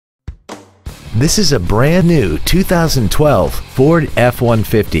This is a brand new 2012 Ford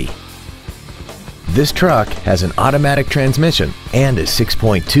F-150. This truck has an automatic transmission and a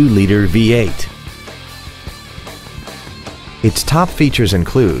 6.2-liter V8. Its top features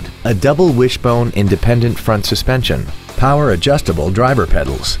include a double wishbone independent front suspension, power adjustable driver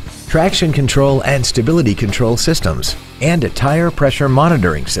pedals, traction control and stability control systems, and a tire pressure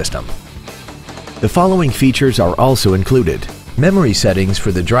monitoring system. The following features are also included: memory settings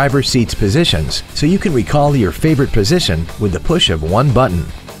for the driver's seat's positions so you can recall your favorite position with the push of one button,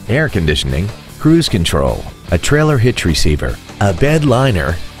 air conditioning, cruise control, a trailer hitch receiver, a bed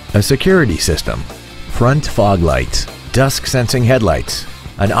liner, a security system, front fog lights, dusk sensing headlights,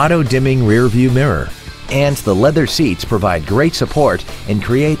 an auto dimming rear view mirror, and the leather seats provide great support and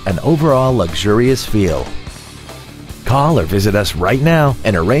create an overall luxurious feel. Call or visit us right now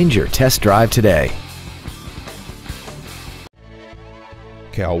and arrange your test drive today.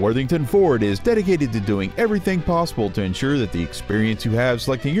 CalWorthington Ford is dedicated to doing everything possible to ensure that the experience you have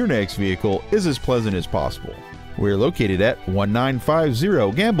selecting your next vehicle is as pleasant as possible. We're located at 1950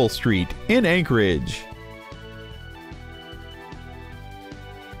 Gambell Street in Anchorage.